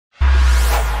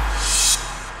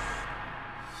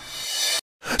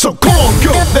So come on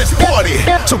girls, let's party.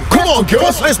 So come on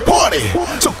girls, let's party.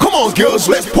 So come on girls,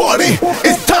 let's party.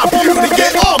 It's time for you to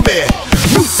get on me.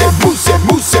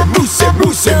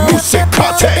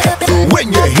 Musicote. When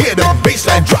you hear the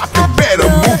bassline drop, you better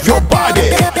move your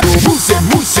body.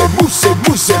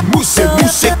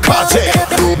 Musicote.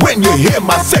 When you hear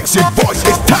my sexy voice,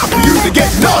 it's time for you to get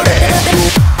naughty.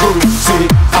 Music,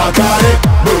 I got it.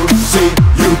 Music,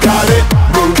 you got it.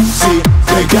 Music,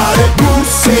 they got it.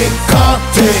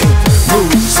 Musicote.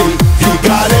 Music, he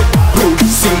got it.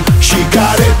 Music, she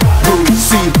got it.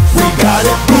 Music, we got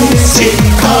it.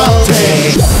 Musicote.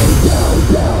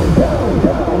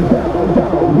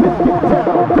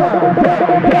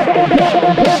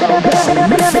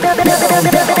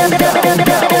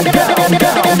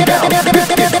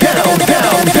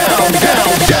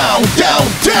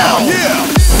 Down, yeah.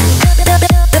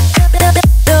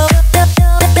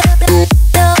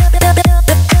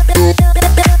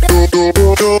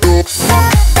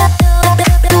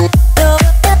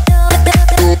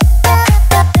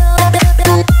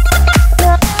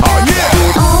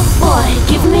 Oh boy,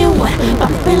 give me what,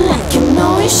 pop it like you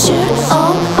know it should.